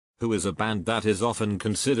who is a band that is often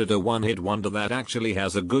considered a one-hit wonder that actually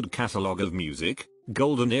has a good catalog of music.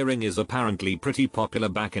 Golden Earring is apparently pretty popular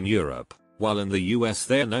back in Europe, while in the US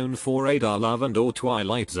they're known for Radar Love and or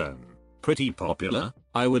Twilight Zone. Pretty popular?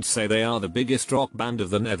 I would say they are the biggest rock band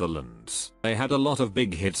of the Netherlands. They had a lot of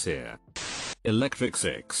big hits here. Electric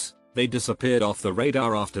Six. They disappeared off the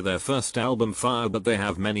radar after their first album Fire, but they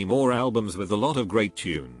have many more albums with a lot of great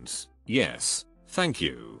tunes. Yes, thank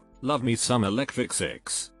you. Love me some Electric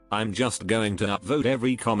Six. I'm just going to upvote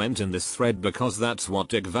every comment in this thread because that's what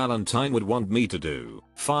Dick Valentine would want me to do.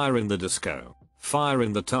 Fire in the disco. Fire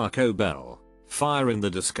in the Taco Bell. Fire in the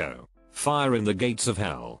disco. Fire in the gates of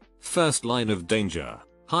hell. First line of danger.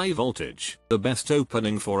 High voltage. The best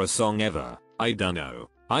opening for a song ever. I dunno.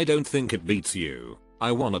 I don't think it beats you.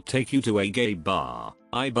 I wanna take you to a gay bar.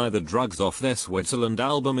 I buy the drugs off their Switzerland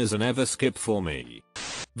album is an ever skip for me.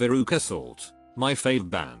 Veruca Salt. My fave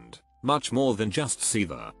band. Much more than just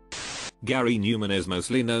Seether. Gary Newman is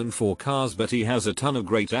mostly known for Cars, but he has a ton of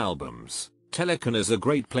great albums. Telecon is a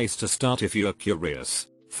great place to start if you're curious.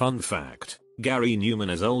 Fun fact, Gary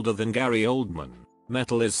Newman is older than Gary Oldman.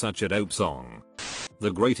 Metal is such a dope song.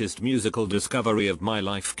 The greatest musical discovery of my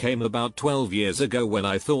life came about 12 years ago when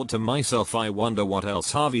I thought to myself, I wonder what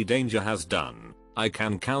else Harvey Danger has done. I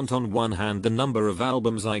can count on one hand the number of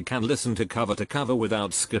albums I can listen to cover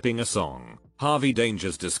without skipping a song. Harvey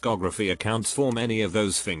Danger's discography accounts for many of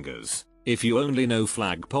those fingers. If you only know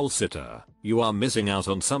Flagpole Sitter, you are missing out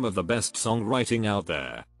on some of the best songwriting out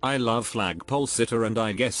there. I love Flagpole Sitter and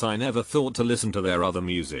I guess I never thought to listen to their other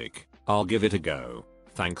music. I'll give it a go.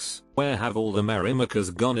 Thanks. Where Have All the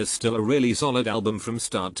Merrymakers Gone is still a really solid album from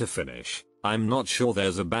start to finish. I'm not sure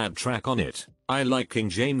there's a bad track on it. I like King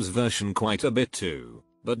James version quite a bit too,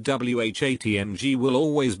 but WHATMG will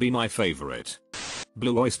always be my favorite.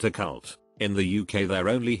 Blue Oyster Cult. In the UK their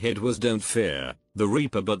only hit was Don't Fear the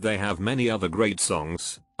Reaper, but they have many other great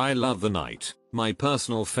songs. I Love the Night. My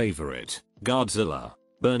personal favorite. Godzilla.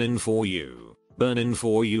 Burnin' For You. Burnin'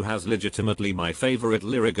 For You has legitimately my favorite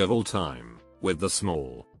lyric of all time. With the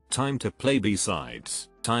small time to play B-sides.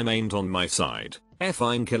 Time ain't on my side.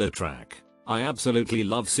 Fine killer track. I absolutely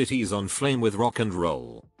love Cities on Flame with rock and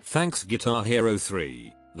roll. Thanks Guitar Hero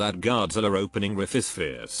 3. That Godzilla opening riff is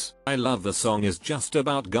fierce. I love the song is just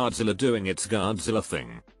about Godzilla doing its Godzilla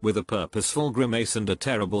thing. With a purposeful grimace and a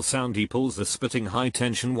terrible sound he pulls the spitting high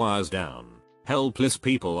tension wires down. Helpless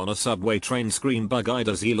people on a subway train scream bug-eyed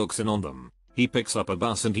as he looks in on them. He picks up a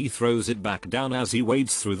bus and he throws it back down as he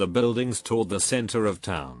wades through the buildings toward the center of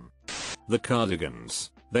town. The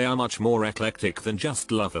Cardigans. They are much more eclectic than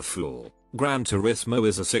just Love a Fool. Gran Turismo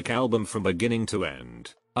is a sick album from beginning to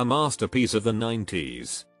end. A masterpiece of the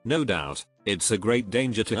 90s. No doubt, it's a great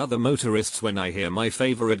danger to other motorists when I hear my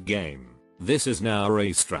favorite game. This is now a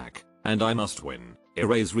racetrack, and I must win.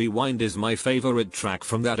 Erase Rewind is my favorite track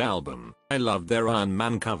from that album. I loved their Iron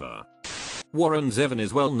Man cover. Warren Zevon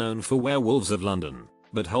is well known for Werewolves of London,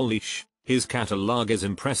 but holy sh, his catalog is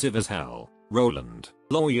impressive as hell. Roland,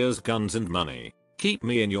 Lawyers, Guns and Money, Keep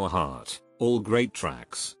Me in Your Heart, all great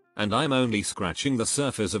tracks, and I'm only scratching the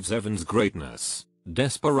surface of Zevon's greatness.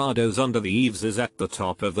 Desperados Under the Eaves is at the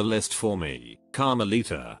top of the list for me.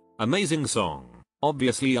 Carmelita, amazing song.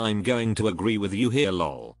 Obviously I'm going to agree with you here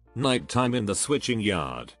lol. Nighttime in the Switching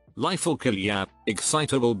Yard, Life'll Kill Ya,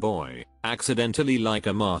 Excitable Boy, Accidentally Like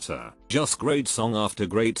a Martyr. Just great song after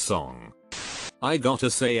great song. I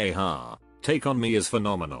gotta say Aha, Take On Me is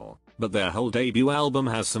phenomenal, but their whole debut album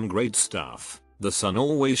has some great stuff. The Sun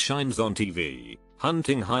Always Shines on TV,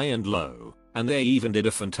 Hunting High and Low, and they even did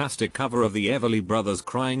a fantastic cover of the Everly Brothers'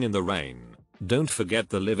 Crying in the Rain. Don't forget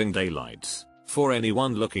The Living Daylights. For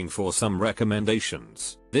anyone looking for some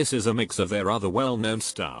recommendations, this is a mix of their other well-known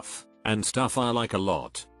stuff, and stuff I like a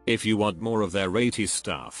lot. If you want more of their 80s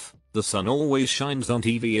stuff, The Sun Always Shines on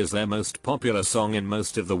TV is their most popular song in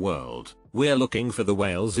most of the world. We're Looking for the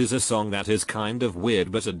Whales is a song that is kind of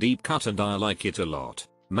weird but a deep cut and I like it a lot.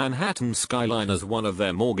 Manhattan Skyline is one of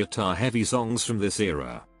their more guitar-heavy songs from this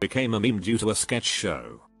era. Became a meme due to a sketch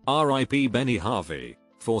show. R.I.P. Benny Harvey.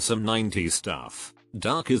 For some 90s stuff.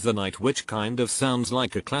 Dark is the Night, which kind of sounds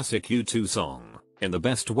like a classic U2 song, in the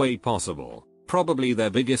best way possible. Probably their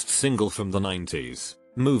biggest single from the 90s.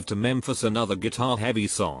 Move to Memphis, another guitar-heavy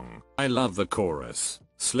song. I love the chorus.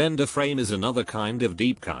 Slender Frame is another kind of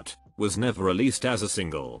deep cut. Was never released as a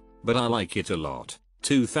single, but I like it a lot.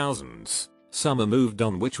 2000s. Summer Moved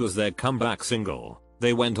On, which was their comeback single.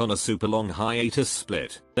 They went on a super long hiatus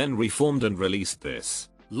split, then reformed and released this.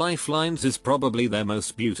 Lifelines is probably their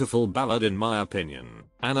most beautiful ballad in my opinion.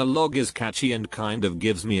 Analog is catchy and kind of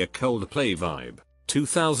gives me a Coldplay vibe.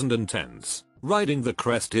 2010s. Riding the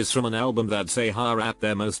Crest is from an album that's at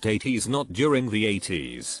their most 80s, not during the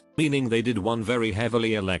 80s, meaning they did one very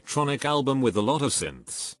heavily electronic album with a lot of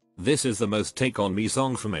synths. This is the most Take On Me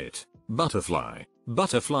song from it. Butterfly.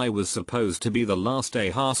 Butterfly was supposed to be the last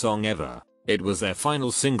song ever. It was their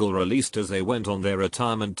final single released as they went on their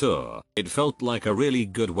retirement tour. It felt like a really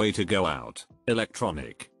good way to go out.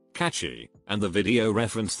 Electronic, catchy, and the video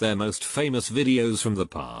referenced their most famous videos from the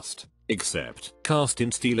past. Except, Cast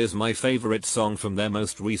in Steel is my favorite song from their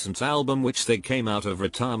most recent album, which they came out of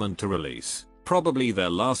retirement to release. Probably their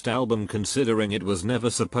last album considering it was never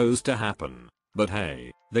supposed to happen. But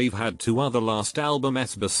hey, they've had 2 other last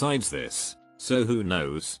albums besides this, so who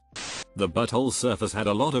knows? The Butthole Surfers had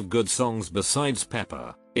a lot of good songs besides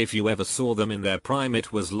Pepper. If you ever saw them in their prime,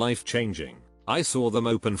 it was life changing. I saw them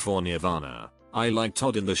open for Nirvana. I like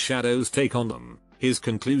Todd in the Shadow's take on them. His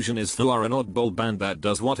conclusion is they are an oddball band that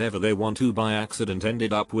does whatever they want to, by accident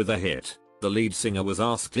ended up with a hit. The lead singer was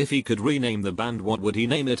asked if he could rename the band, what would he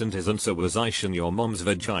name it, and his answer was I Shin Your Mom's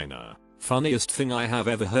Vagina. Funniest thing I have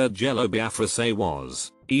ever heard Jello Biafra say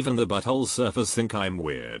was, even the Butthole Surfers think I'm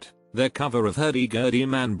weird. Their cover of Hurdy Gurdy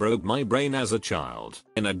Man broke my brain as a child,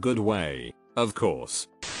 in a good way, of course.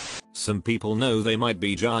 Some people know they might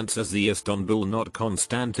be giants as the Istanbul not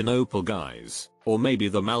Constantinople guys, or maybe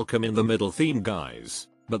the Malcolm in the Middle theme guys,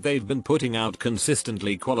 but they've been putting out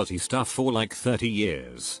consistently quality stuff for like 30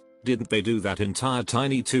 years. Didn't they do that entire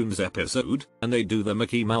Tiny Toons episode? And they do the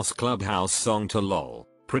Mickey Mouse Clubhouse song to LOL.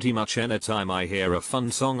 Pretty much anytime I hear a fun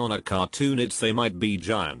song on a cartoon, it's they might be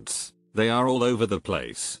giants. They are all over the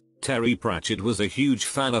place. Terry Pratchett was a huge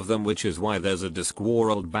fan of them, which is why there's a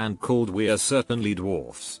Discworld band called We Are Certainly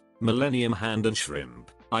Dwarfs. Millennium Hand and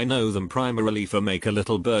Shrimp. I know them primarily for Make a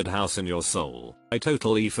Little Birdhouse in Your Soul. I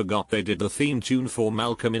totally forgot they did the theme tune for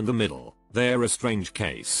Malcolm in the Middle. They're a strange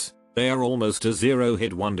case. They are almost a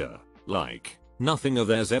 0-hit wonder. Like, nothing of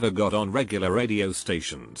theirs ever got on regular radio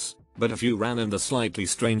stations. But if you ran in the slightly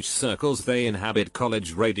strange circles they inhabit,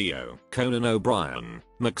 college radio, Conan O'Brien,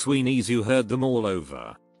 McSweeney's, you heard them all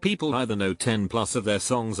over. People either know 10 plus of their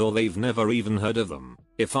songs or they've never even heard of them.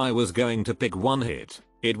 If I was going to pick one hit,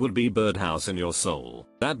 it would be Birdhouse in Your Soul.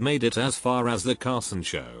 That made it as far as The Carson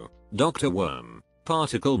Show, Dr. Worm,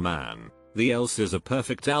 Particle Man. The Else is a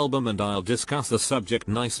perfect album, and I'll discuss the subject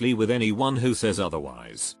nicely with anyone who says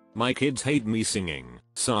otherwise. My kids hate me singing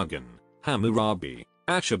Sargon, Hammurabi,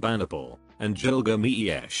 Ashurbanipal, and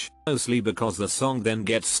Gilgamesh, mostly because the song then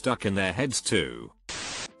gets stuck in their heads too.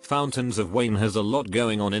 Fountains of Wayne has a lot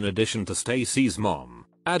going on in addition to Stacy's mom.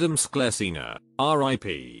 Adam Schlesinger,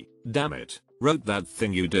 RIP, damn it, wrote That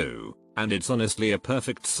Thing You Do, and it's honestly a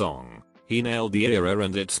perfect song. He nailed the era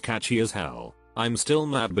and it's catchy as hell. I'm still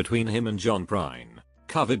mad between him and John Prine.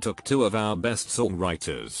 Covered took 2 of our best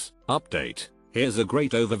songwriters. Update. Here's a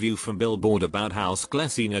great overview from Billboard about how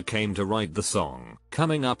Schlesinger came to write the song.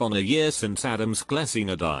 Coming up on a year since Adam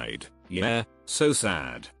Schlesinger died. Yeah, so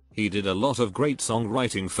sad. He did a lot of great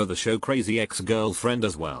songwriting for the show Crazy Ex-Girlfriend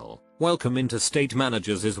as well. Welcome Into State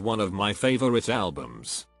Managers is one of my favorite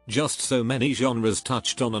albums. Just so many genres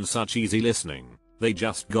touched on and such easy listening. They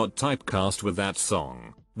just got typecast with that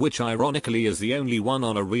song, which ironically is the only one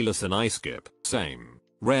on a re-listen I skip. Same.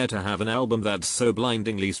 Rare to have an album that's so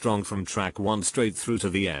blindingly strong from track 1 straight through to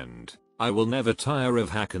the end. I will never tire of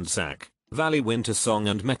Hackensack, Valley Winter Song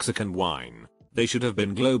and Mexican Wine. They should have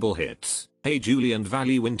been global hits. Hey Julie and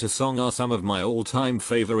Valley Winter Song are some of my all-time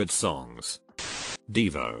favorite songs.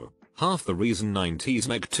 Devo. Half the reason 90s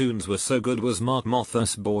Nicktoons were so good was Mark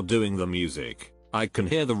Mothersbaugh doing the music. I can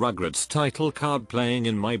hear the Rugrats title card playing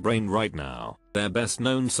in my brain right now. Their best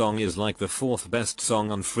known song is like the 4th best song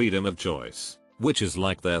on Freedom of Choice, which is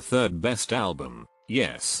like their 3rd best album.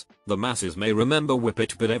 Yes, the masses may remember Whip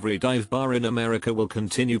It, but every dive bar in America will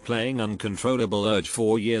continue playing Uncontrollable Urge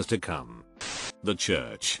for years to come. The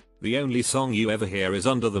Church. The only song you ever hear is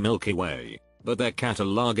Under the Milky Way, but their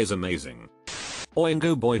catalog is amazing.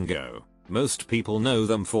 Oingo Boingo. Most people know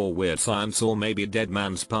them for Weird Science or maybe Dead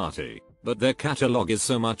Man's Party, but their catalog is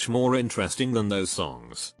so much more interesting than those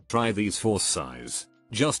songs. Try these: Force Size,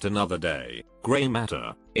 Just Another Day, Grey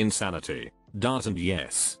Matter, Insanity, Dart, and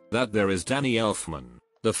yes, that there is Danny Elfman,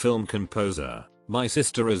 the film composer. My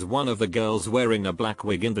sister is one of the girls wearing a black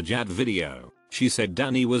wig in the Jad video. She said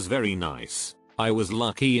Danny was very nice. I was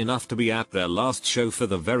lucky enough to be at their last show for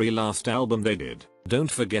the very last album they did. Don't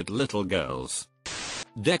forget Little Girls.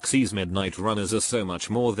 Dexy's Midnight Runners are so much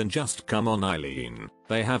more than just Come On Eileen.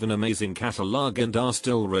 They have an amazing catalog and are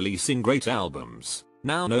still releasing great albums.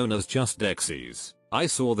 Now known as just Dexys. I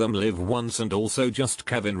saw them live once and also just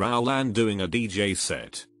Kevin Rowland doing a DJ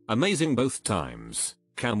set. Amazing both times.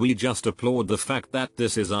 Can we just applaud the fact that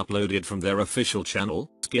this is uploaded from their official channel?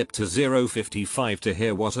 Skip to 0:55 to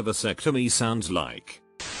hear what a vasectomy sounds like.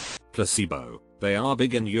 Placebo. They are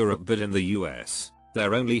big in Europe, but in the US,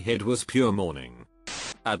 their only hit was Pure Morning.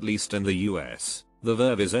 At least in the US, The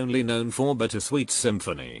Verve is only known for Bittersweet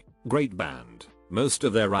Symphony. Great band. Most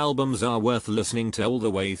of their albums are worth listening to all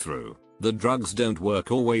the way through. The Drugs Don't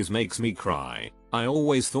Work always makes me cry. I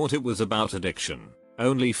always thought it was about addiction.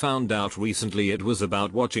 Only found out recently it was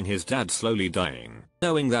about watching his dad slowly dying,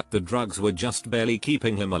 knowing that the drugs were just barely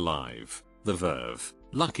keeping him alive. The Verve,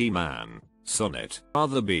 Lucky Man, Sonnet,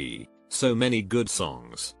 Other B, so many good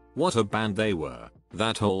songs. What a band they were.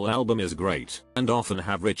 That whole album is great, and often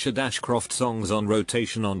have Richard Ashcroft songs on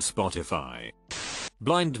rotation on Spotify.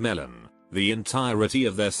 Blind Melon, the entirety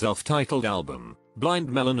of their self-titled album, Blind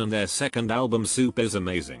Melon, and their second album Soup is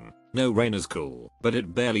amazing. No Rain is cool, but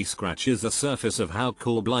it barely scratches the surface of how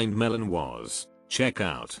cool Blind Melon was. Check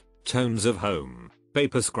out Tones of Home,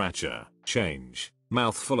 Paper Scratcher, Change,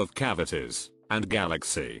 Mouthful of Cavities, and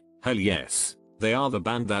Galaxy. Hell yes, they are the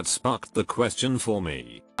band that sparked the question for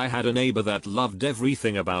me. I had a neighbor that loved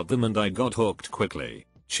everything about them and I got hooked quickly.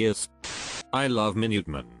 Cheers. I love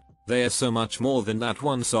Minutemen. They are so much more than that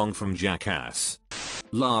one song from Jackass.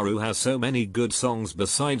 Laru has so many good songs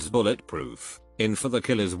besides Bulletproof. In for the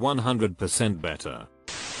Kill is 100% better.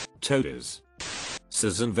 Toadies.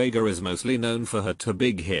 Susan Vega is mostly known for her two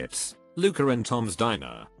big hits, Luca and Tom's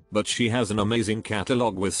Diner, but she has an amazing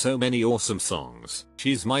catalog with so many awesome songs.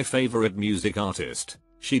 She's my favorite music artist.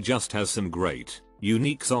 She just has some great,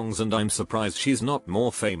 unique songs and I'm surprised she's not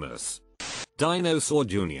more famous. Dinosaur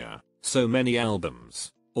Jr. So many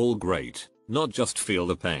albums. All great, not just Feel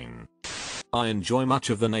the Pain. I enjoy much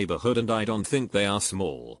of The Neighborhood and I don't think they are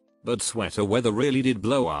small. But Sweater Weather really did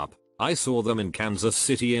blow up. I saw them in Kansas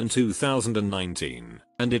City in 2019,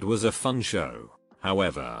 and it was a fun show.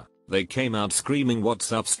 However, they came out screaming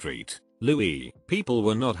 "What's up Street, Louie." People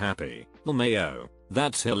were not happy. LMAO.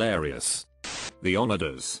 That's hilarious. The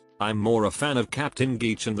Oneders. I'm more a fan of Captain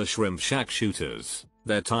Geach and the Shrimp Shack Shooters.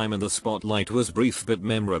 Their time in the spotlight was brief but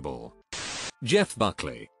memorable. Jeff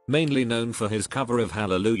Buckley, mainly known for his cover of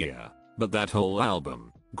Hallelujah, but that whole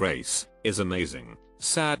album, Grace, is amazing.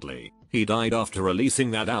 Sadly, he died after releasing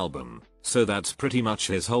that album, so that's pretty much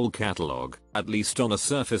his whole catalog, at least on a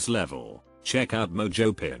surface level. Check out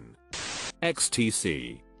Mojo Pin.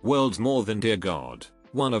 XTC, World's More Than Dear God,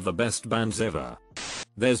 one of the best bands ever.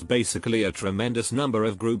 There's basically a tremendous number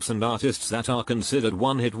of groups and artists that are considered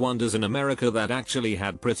one-hit wonders in America that actually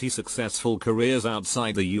had pretty successful careers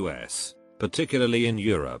outside the US, particularly in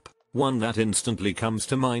Europe. One that instantly comes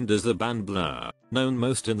to mind is the band Blur, known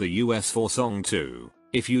most in the US for Song 2.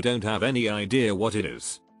 If you don't have any idea what it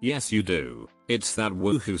is, yes you do. It's that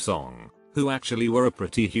Woohoo song, who actually were a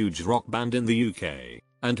pretty huge rock band in the UK,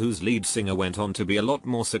 and whose lead singer went on to be a lot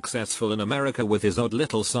more successful in America with his odd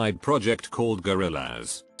little side project called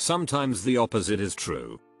Gorillaz. Sometimes the opposite is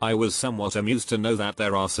true. I was somewhat amused to know that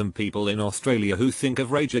there are some people in Australia who think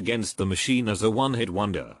of Rage Against the Machine as a one-hit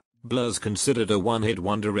wonder. Blur's considered a one-hit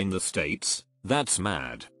wonder in the States? That's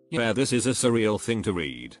mad. Yeah, this is a surreal thing to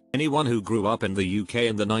read. Anyone who grew up in the UK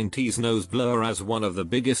in the 90s knows Blur as one of the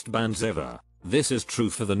biggest bands ever. This is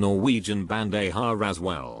true for the Norwegian band a-ha as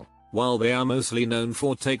well. While they are mostly known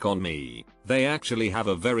for Take On Me, they actually have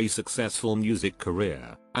a very successful music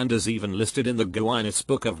career, and is even listed in the Guinness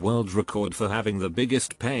Book of World Record for having the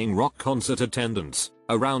biggest paying rock concert attendance,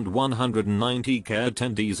 around 190k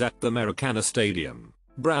attendees at the Maracana Stadium,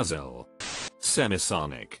 Brazil.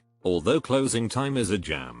 Semisonic. Although Closing Time is a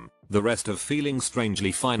jam, the rest of Feeling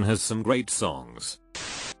Strangely Fine has some great songs.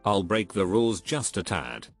 I'll break the rules just a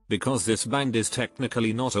tad, because this band is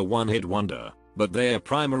technically not a one-hit wonder, but they are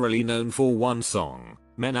primarily known for one song,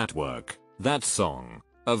 Men at Work. That song,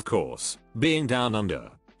 of course, being Down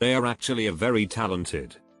Under. They are actually a very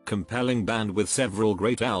talented, compelling band with several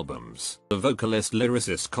great albums. The vocalist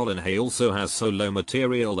lyricist Colin Hay also has solo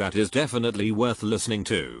material that is definitely worth listening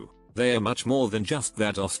to. They are much more than just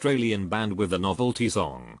that Australian band with a novelty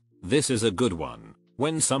song. This is a good one.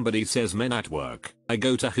 When somebody says Men at Work, I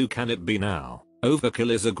go to Who Can It Be Now? Overkill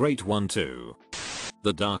is a great one too.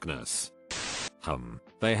 The Darkness.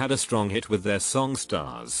 They had a strong hit with their song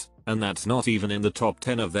Stars, and that's not even in the top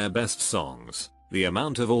 10 of their best songs. The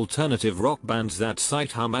amount of alternative rock bands that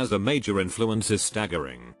cite Hum as a major influence is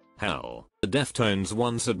staggering. Hell, the Deftones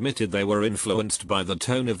once admitted they were influenced by the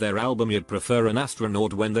tone of their album You'd Prefer an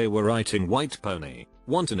Astronaut when they were writing White Pony.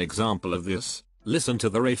 Want an example of this? Listen to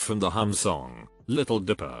the riff from the Hum song, Little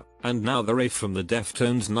Dipper, and now the riff from the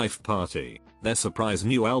Deftones' Knife Party. Their surprise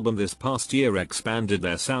new album this past year expanded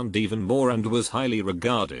their sound even more and was highly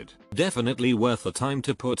regarded. Definitely worth the time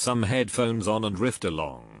to put some headphones on and riff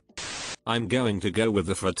along. I'm going to go with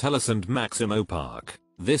the Fratellis and Maximo Park.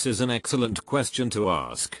 This is an excellent question to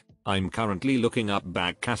ask. I'm currently looking up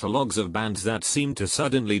back catalogs of bands that seem to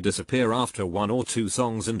suddenly disappear after one or two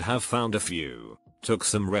songs and have found a few. Took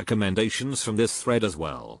some recommendations from this thread as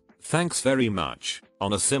well. Thanks very much.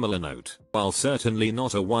 On a similar note, while certainly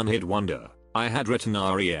not a one-hit wonder, I had written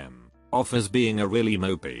REM off as being a really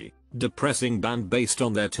mopey, depressing band based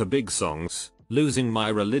on their two big songs, Losing My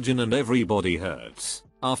Religion and Everybody Hurts.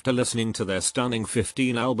 After listening to their stunning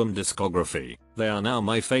 15-album discography, they are now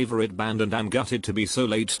my favorite band and I'm gutted to be so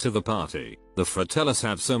late to the party. The Fratellis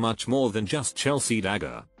have so much more than just Chelsea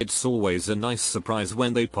Dagger. It's always a nice surprise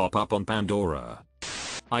when they pop up on Pandora.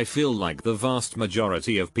 I feel like the vast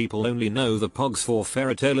majority of people only know the Pogs for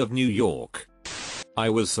Fairy Tale of New York. I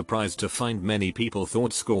was surprised to find many people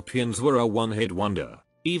thought Scorpions were a one-hit wonder.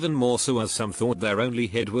 Even more so as some thought their only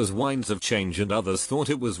hit was Winds of Change and others thought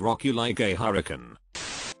it was Rock You Like a Hurricane.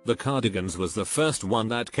 The Cardigans was the first one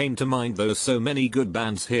that came to mind, though so many good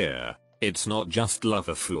bands here. It's not just Love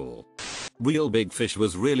a Fool. Real Big Fish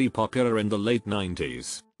was really popular in the late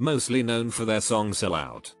 90s, mostly known for their song Sell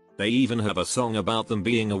Out. They even have a song about them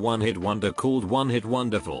being a one-hit wonder called One Hit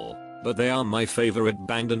Wonderful. But they are my favorite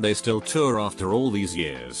band and they still tour after all these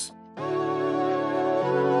years.